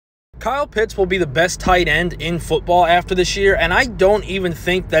Kyle Pitts will be the best tight end in football after this year, and I don't even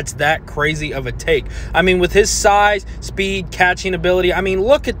think that's that crazy of a take. I mean, with his size, speed, catching ability, I mean,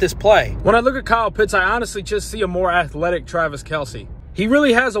 look at this play. When I look at Kyle Pitts, I honestly just see a more athletic Travis Kelce. He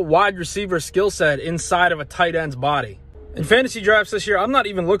really has a wide receiver skill set inside of a tight end's body. In fantasy drafts this year, I'm not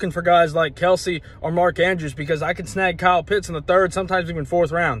even looking for guys like Kelce or Mark Andrews because I can snag Kyle Pitts in the 3rd, sometimes even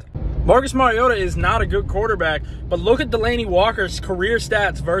 4th round. Marcus Mariota is not a good quarterback, but look at Delanie Walker's career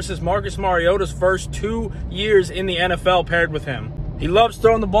stats versus Marcus Mariota's first 2 years in the NFL paired with him. He loves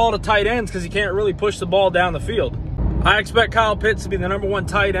throwing the ball to tight ends because he can't really push the ball down the field. I expect Kyle Pitts to be the #1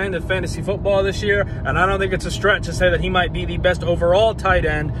 tight end in fantasy football this year, and I don't think it's a stretch to say that he might be the best overall tight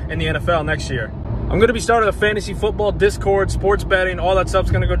end in the NFL next year. I'm going to be starting a fantasy football Discord, sports betting, all that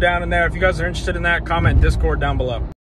stuff's going to go down in there. If you guys are interested in that, comment Discord down below.